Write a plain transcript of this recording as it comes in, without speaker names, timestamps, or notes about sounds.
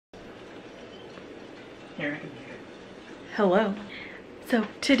Here. Hello. So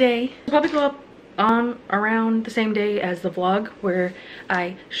today, I'll probably go up on around the same day as the vlog where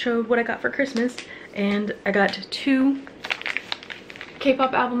I showed what I got for Christmas, and I got 2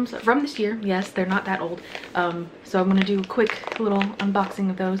 K-pop albums from this year. Yes, they're not that old. So I'm gonna do a quick little unboxing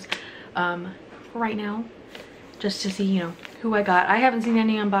of those right now, just to see, you know, who I got. I haven't seen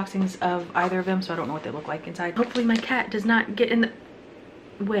any unboxings of either of them, so I don't know what they look like inside. Hopefully my cat does not get in the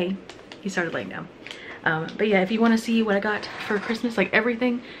way. He started laying down. But yeah, if you want to see what I got for Christmas, like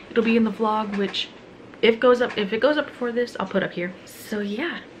everything, it'll be in the vlog, which if it goes up before this, I'll put up here. So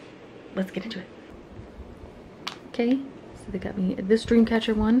yeah, let's get into it. Okay, so they got me this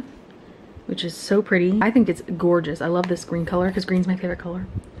dreamcatcher one, which is so pretty. I think it's gorgeous. I love this green color because green's my favorite color.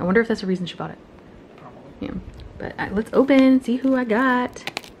 I wonder if that's the reason she bought it. Probably. Yeah, but let's open, see who I got.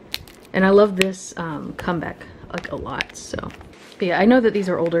 And I love this comeback like a lot, so. But yeah, I know that these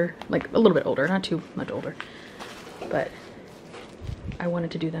are older, like a little bit older, not too much older, but I wanted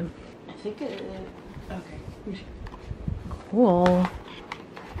to do them. I think it, okay. Cool.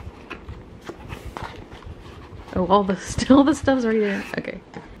 Oh, all the stuff's right there. Okay,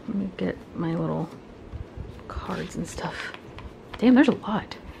 let me get my little cards and stuff. Damn, there's a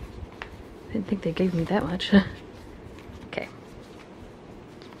lot. I didn't think they gave me that much. Okay.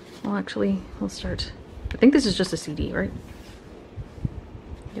 Well, actually, we'll start. I think this is just a CD, right?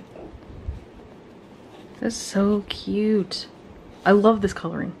 Yep. That's so cute. I love this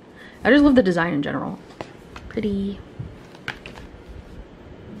coloring. I just love the design in general. Pretty.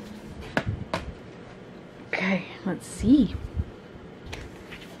 Okay, let's see.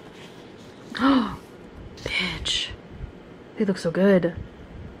 Oh, bitch. They look so good.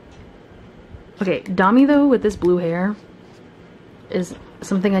 Okay, Dami though, with this blue hair, is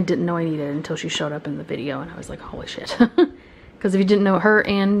something I didn't know I needed until she showed up in the video, and I was like, holy shit. Because if you didn't know, her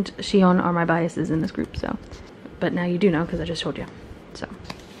and Xion are my biases in this group, so. But now you do know, because I just told you. So.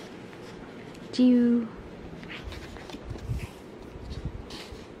 Do you?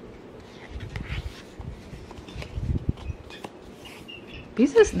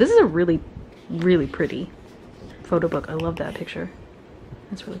 This is a really, really pretty photo book. I love that picture.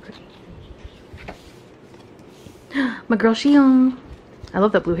 That's really pretty. My girl Xion. I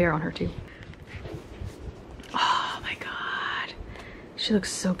love that blue hair on her too. Oh my god. She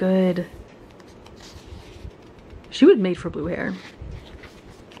looks so good. She was made for blue hair.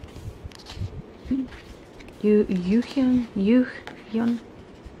 Yuhyun.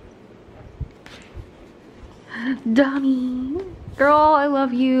 Dami. Girl, I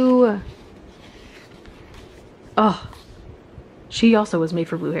love you. Oh. She also was made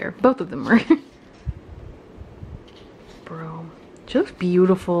for blue hair. Both of them were. Bro. She looks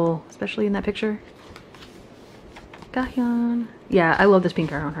beautiful, especially in that picture. Gahyun. Yeah, I love this pink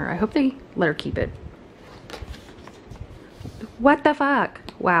hair on her. I hope they let her keep it. What the fuck?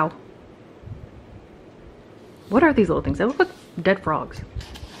 Wow. What are these little things? They look like dead frogs.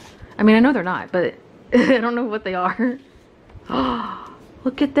 I mean, I know they're not, but I don't know what they are. Oh,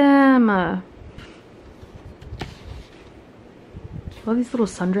 look at them. All these little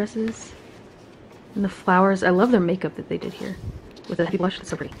sundresses. And the flowers. I love their makeup that they did here. With a heavy blush. It's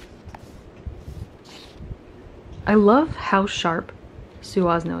so pretty. I love how sharp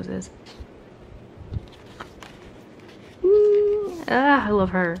Sua's nose is. I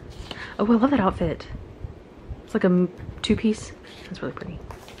love her. Oh, I love that outfit. It's like a 2-piece. That's really pretty.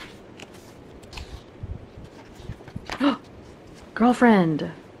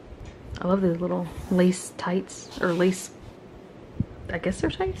 Girlfriend. I love these little lace tights, or lace, I guess they're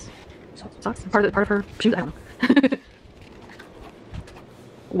tights? Socks? Part of her shoes? I don't know.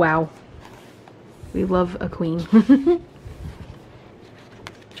 Wow. We love a queen. Trying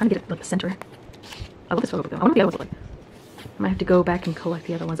to get it like the center. I love this photo though. I wonder what the other ones look like. I might have to go back and collect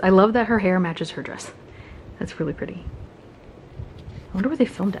the other ones. I love that her hair matches her dress. That's really pretty. I wonder where they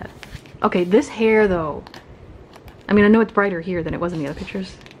filmed at. Okay, this hair though. I mean, I know it's brighter here than it was in the other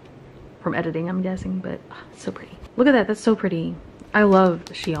pictures. From editing, I'm guessing, but oh, it's so pretty. Look at that, that's so pretty. I love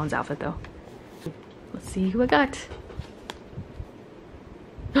Xion's outfit though. Let's see who I got.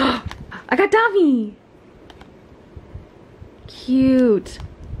 I got Dami! Cute.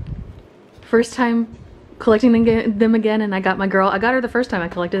 First time collecting them again, and I got my girl. I got her the first time I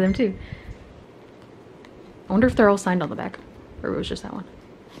collected them too. I wonder if they're all signed on the back, or it was just that one.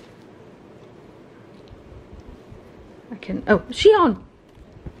 I can, oh, Xion!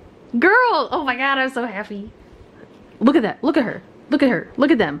 Girl! Oh my god, I'm so happy. Look at that, look at her. Look at her,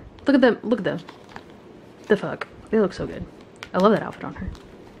 look at them. Look at them, look at them. The fuck, they look so good. I love that outfit on her.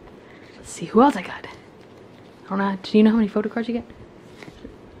 Let's see who else I got. I don't know, do you know how many photo cards you get?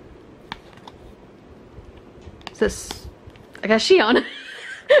 this? I got she on.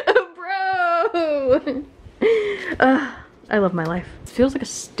 Bro! I love my life. It feels like a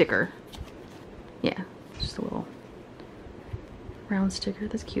sticker. Yeah, just a little round sticker.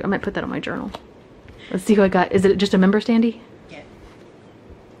 That's cute. I might put that on my journal. Let's see who I got. Is it just a member standee? Yeah.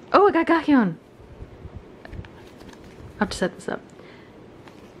 Oh, I got Gahyeon. I have to set this up.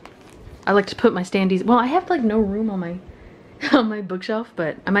 I like to put my standees. Well, I have like no room on my bookshelf,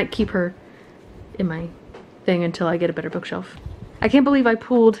 but I might keep her in my thing until I get a better bookshelf. I can't believe I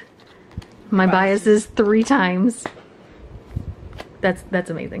pulled my biases 3 times. That's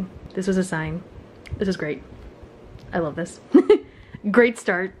amazing. This was a sign. This is great. I love this. Great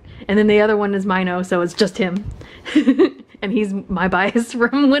start. And then the other one is Mino, so it's just him. And he's my bias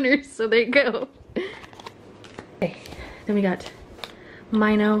from winners, so there you go. Okay, then we got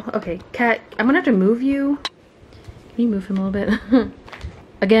Mino. Okay, Cat, I'm gonna have to move you. Can you move him a little bit?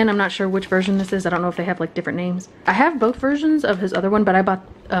 Again, I'm not sure which version this is. I don't know if they have like different names. I have both versions of his other one, but I bought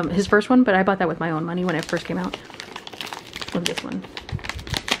his first one, but I bought that with my own money when it first came out. Look at this one.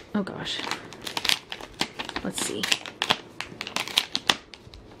 Oh gosh. Let's see.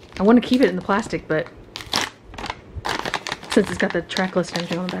 I want to keep it in the plastic, but since it's got the track list and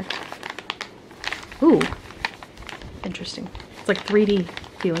everything on the back. Ooh. Interesting. It's like 3D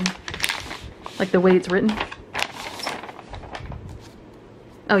feeling. Like the way it's written.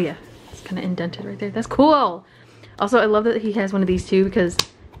 Oh yeah. It's kind of indented right there. That's cool. Also, I love that he has one of these too, because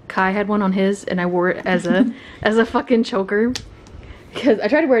Kai had one on his and I wore it as a as a fucking choker. Because I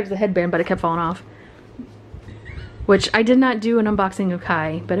tried to wear it as a headband, but it kept falling off. Which I did not do an unboxing of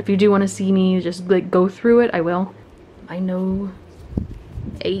Kai, but if you do want to see me just like go through it, I will. I know.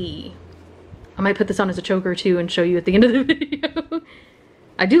 Hey. I might put this on as a choker too and show you at the end of the video.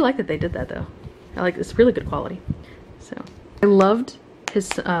 I do like that they did that though. I like it's really good quality. So I loved his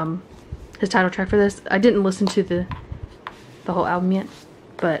title track for this. I didn't listen to the whole album yet,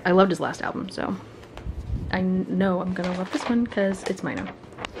 but I loved his last album, so I know I'm gonna love this one because it's Mino.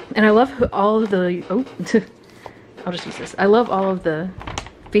 And I love all of the I'll just use this. I love all of the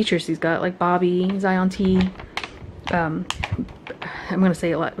features he's got, like Bobby, Zion T. I'm gonna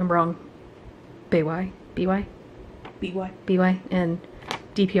say a lot. I'm wrong. BY, and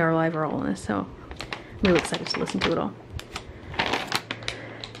DPR Live are all in this, so I'm really excited to listen to it all.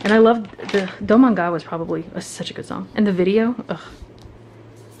 And I loved the Domanga was probably such a good song, and the video, ugh,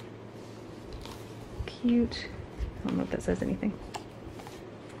 cute. I don't know if that says anything.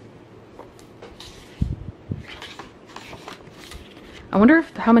 I wonder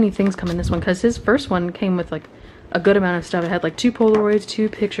if how many things come in this one, because his first one came with like a good amount of stuff. It had like 2 Polaroids, 2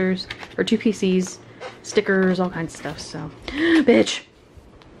 pictures, or 2 PCs, stickers, all kinds of stuff, so. Bitch!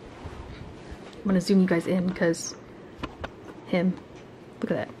 I'm gonna zoom you guys in, because him,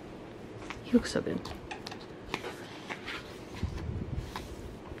 look at that. He looks so good.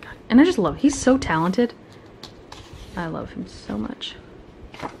 God. And I just love, he's so talented. I love him so much.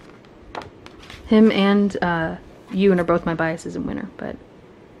 Him and Yoon are both my biases in winter, but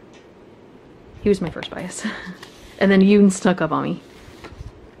he was my first bias. And then Yoon snuck up on me.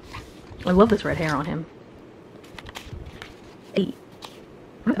 I love this red hair on him. Hey.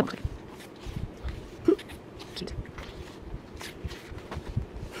 What does that look like? Cute.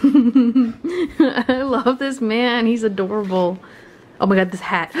 I love this man. He's adorable. Oh my god, this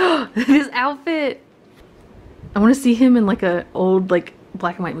hat. This outfit. I want to see him in like a old like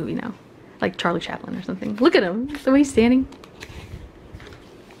black and white movie now. Like Charlie Chaplin or something. Look at him. The way he's standing.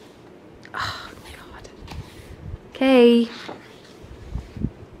 Oh my god. Okay.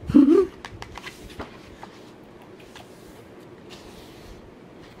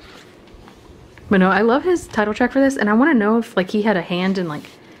 But no, I love his title track for this, and I want to know if like he had a hand in like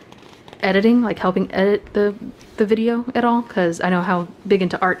editing, like helping edit the video at all, because I know how big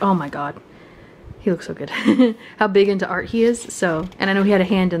into art. Oh my god. He looks so good. How big into art he is, so. And I know he had a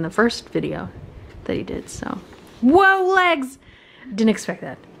hand in the first video that he did, so. Whoa, legs! Didn't expect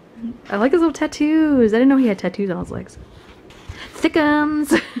that. I like his little tattoos. I didn't know he had tattoos on his legs.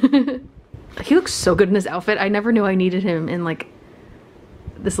 Thickums! He looks so good in this outfit. I never knew I needed him in like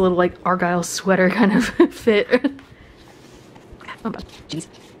this little like Argyle sweater kind of fit. Oh, jeez.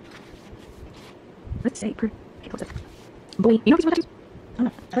 Let's say, boy, you know he's got tattoos? I don't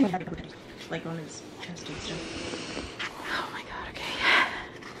know. I think he had a couple tattoos. Like on his chest and stuff. Oh my god, okay.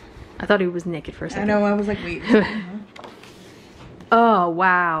 I thought he was naked for a second. I know, I was like, wait. Oh,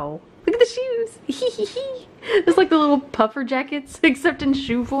 wow. Look at the shoes. It's like the little puffer jackets, except in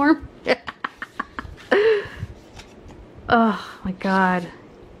shoe form. Oh my god.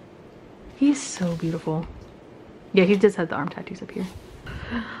 He's so beautiful. Yeah, he does have the arm tattoos up here.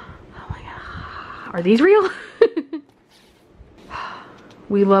 Oh my god. Are these real?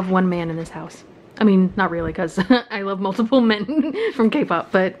 We love one man in this house. I mean, not really, because I love multiple men from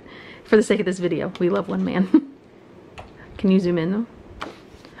K-pop, but for the sake of this video, we love one man. Can you zoom in though?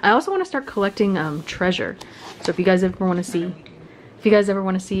 I also want to start collecting treasure. So if you guys ever want to see,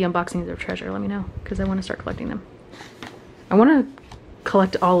 unboxings of treasure, let me know, because I want to start collecting them. I want to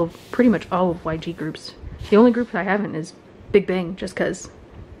collect pretty much all of YG groups. The only group I haven't is Big Bang, just because.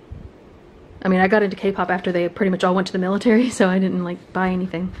 I mean, I got into K-pop after they pretty much all went to the military, so I didn't like buy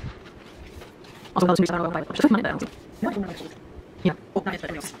anything. Also, yeah.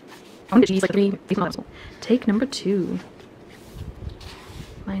 Take number 2.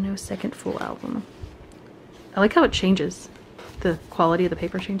 Mino's second full album. I like how it changes. The quality of the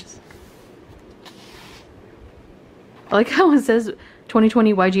paper changes. I like how it says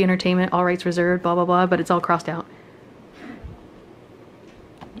 2020 YG Entertainment, all rights reserved, blah blah blah, but it's all crossed out.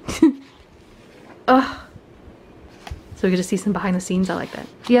 Ugh. So we get to see some behind the scenes. I like that.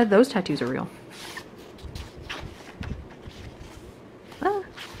 Yeah, those tattoos are real. Ah.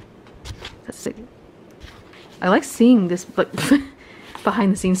 That's sick. I like seeing this, but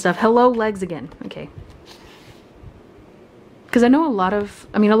behind the scenes stuff. Hello, legs again. Okay. Because I know a lot of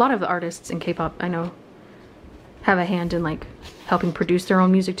the artists in K-pop I know have a hand in like helping produce their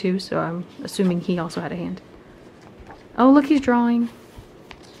own music too, so I'm assuming he also had a hand. Oh, look, he's drawing.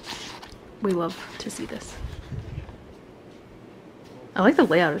 We love to see this. I like the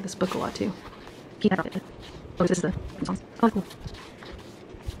layout of this book a lot too. Oh, this is the songs. Oh, cool.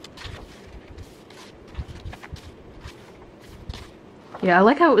 Yeah, I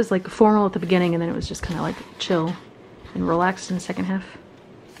like how it was like formal at the beginning and then it was just kind of like chill and relaxed in the second half.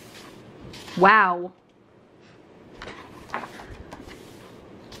 Wow.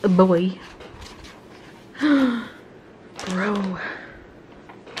 Boy. Bro.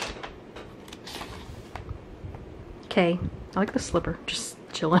 Okay. I like the slipper. Just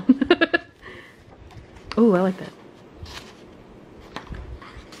chilling. Oh, I like that.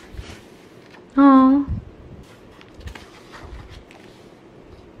 Oh.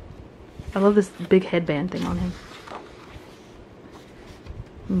 I love this big headband thing on him.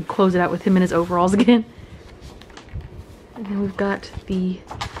 And close it out with him in his overalls again. And then we've got the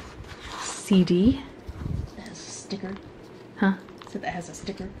CD. That has a sticker. Huh? So that has a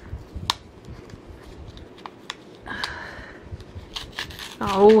sticker.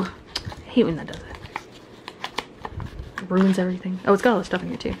 Oh, I hate when that does it. It ruins everything. Oh, it's got all the stuff in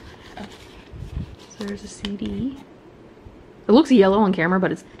here too. Oh. So there's a CD. It looks yellow on camera,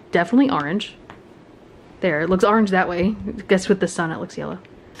 but it's definitely orange. There, it looks orange that way. I guess with the sun it looks yellow.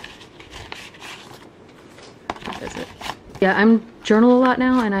 That's it. Yeah, I'm journal a lot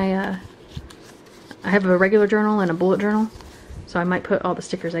now, and I have a regular journal and a bullet journal, so I might put all the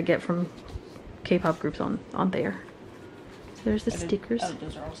stickers I get from K-pop groups on there. So there's the stickers. Oh,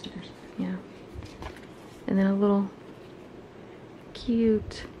 those are all stickers. Yeah. And then a little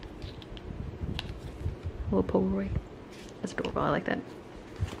cute little Polaroid. That's adorable. I like that.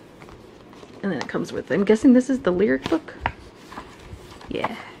 And then it comes with, I'm guessing this is the lyric book?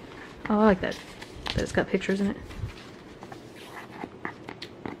 Yeah. Oh, I like that. That it's got pictures in it.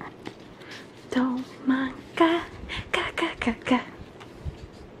 Don't mind ga, ga, ga, ga, ga.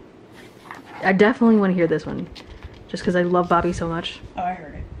 I definitely want to hear this one. Just because I love Bobby so much. Oh, I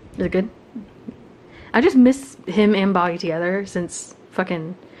heard it. Is it good? I just miss him and Bobby together since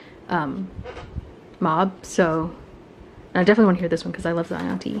fucking Mob, so I definitely want to hear this one because I love the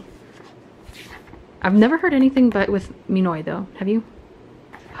IOT. I've never heard anything but with Mino though. Have you?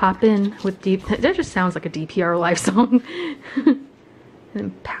 Hop in with deep. That just sounds like a DPR live song. And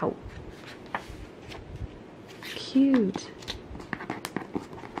then pout. Cute.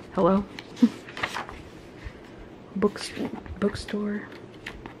 Hello. Bookstore.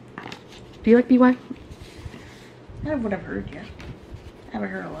 Do you like BY? I have what I've heard, yeah. I haven't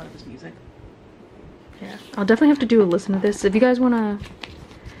heard a lot of his music. Yeah, I'll definitely have to do a listen to this. If you guys want to...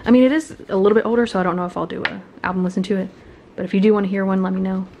 I mean, it is a little bit older, so I don't know if I'll do a album listen to it. But if you do want to hear one, let me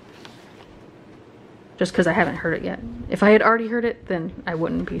know. Just because I haven't heard it yet. If I had already heard it, then I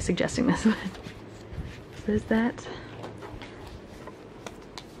wouldn't be suggesting this. So there's that.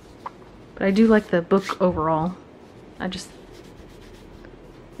 But I do like the book overall. I just...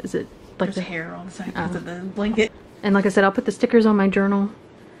 Is it like There's hair on the side because of the blanket. And like I said, I'll put the stickers on my journal.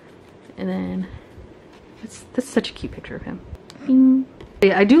 And then... That's such a cute picture of him. Bing.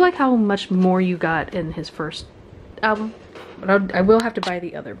 Yeah, I do like how much more you got in his first album. But I will have to buy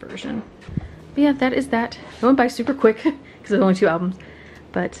the other version. But yeah, that is that. I went by super quick because there's only 2 albums.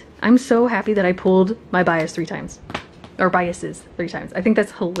 But I'm so happy that I pulled my bias 3 times. or biases 3 times. I think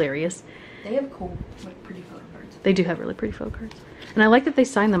that's hilarious. They have cool, like, pretty photo cards. They do have really pretty photo cards. And I like that they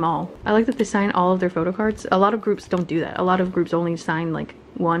sign them all. I like that they sign all of their photo cards. A lot of groups don't do that. A lot of groups only sign like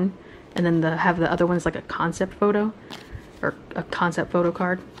one, and then have the other ones like a concept photo or a concept photo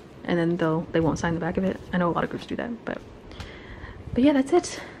card, and then they won't sign the back of it. I know a lot of groups do that, but yeah, that's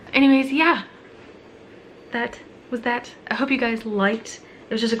it. Anyways, yeah, that was that. I hope you guys liked.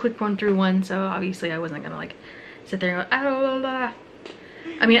 It was just a quick run through one, so obviously I wasn't gonna like sit there and go, ah, blah, blah, blah.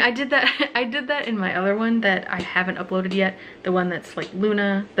 I mean, I did that in my other one that I haven't uploaded yet. The one that's like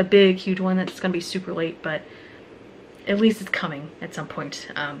Luna, the big, huge one that's gonna be super late, but at least it's coming at some point.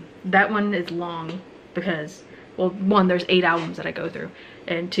 That one is long because, well, 1, there's 8 albums that I go through,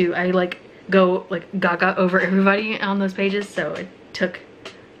 and 2, I like go like gaga over everybody on those pages, so it took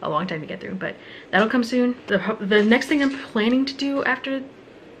a long time to get through, but that'll come soon. The next thing I'm planning to do after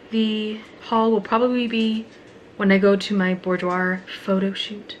the haul will probably be when I go to my boudoir photo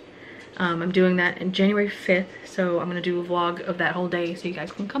shoot. I'm doing that in January 5th, so I'm gonna do a vlog of that whole day so you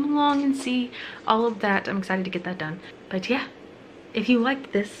guys can come along and see all of that. I'm excited to get that done. But yeah, if you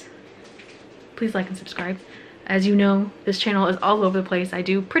liked this, please like and subscribe. As you know, this channel is all over the place. I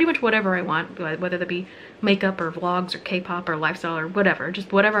do pretty much whatever I want, whether that be makeup or vlogs or K-pop or lifestyle or whatever.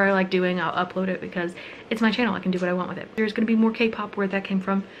 Just whatever I like doing, I'll upload it because it's my channel. I can do what I want with it. There's gonna be more K-pop where that came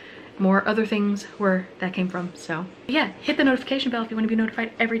from, more other things where that came from. So yeah, hit the notification bell if you want to be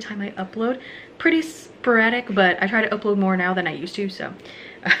notified every time I upload. Pretty sporadic, but I try to upload more now than I used to, so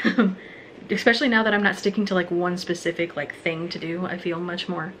especially now that I'm not sticking to like one specific like thing to do, I feel much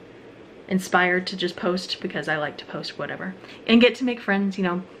more inspired to just post because I like to post whatever and get to make friends, you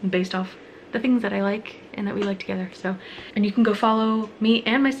know, based off the things that I like and that we like together. So, and you can go follow me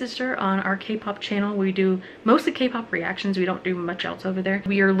and my sister on our K-pop channel. We do mostly K-pop reactions. We don't do much else over there.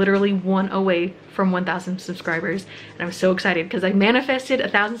 We are literally 1 away from 1,000 subscribers, and I'm so excited because I manifested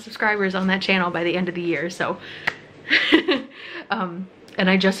 1,000 subscribers on that channel by the end of the year. So and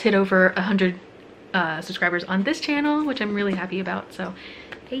I just hit over 100 subscribers on this channel, which I'm really happy about. So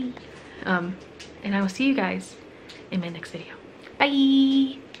hey, and I will see you guys in my next video.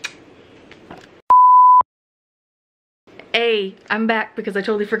 Bye. Hey, I'm back because I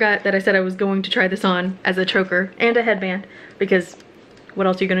totally forgot that I said I was going to try this on as a choker and a headband, because what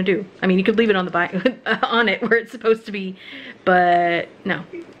else are you gonna do? I mean, you could leave it on the on it where it's supposed to be, but no,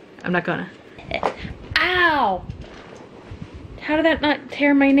 I'm not gonna. Ow! How did that not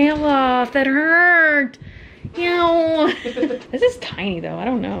tear my nail off? That hurt. Ew. This is tiny though. I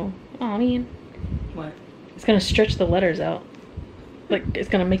don't know. Oh man. What? It's gonna stretch the letters out. Like it's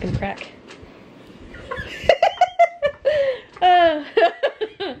gonna make them crack.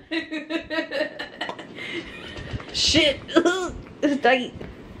 Shit. It's tight.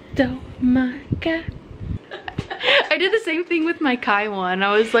 Oh my god. I did the same thing with my Kai one.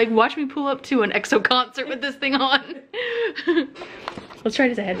 I was like, watch me pull up to an EXO concert with this thing on. Let's try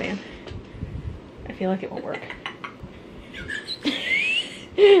it as a headband. I feel like it won't work.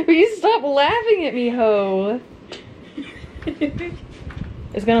 Will you stop laughing at me, ho?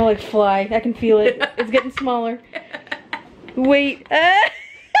 It's gonna like fly. I can feel it. It's getting smaller. Wait. Nowhere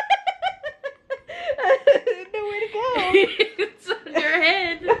to go. It's on your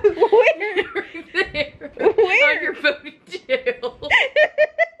head. Where? Right there. Where? On your ponytail.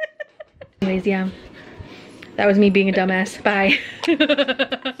 Anyways, yeah. That was me being a dumbass. Bye.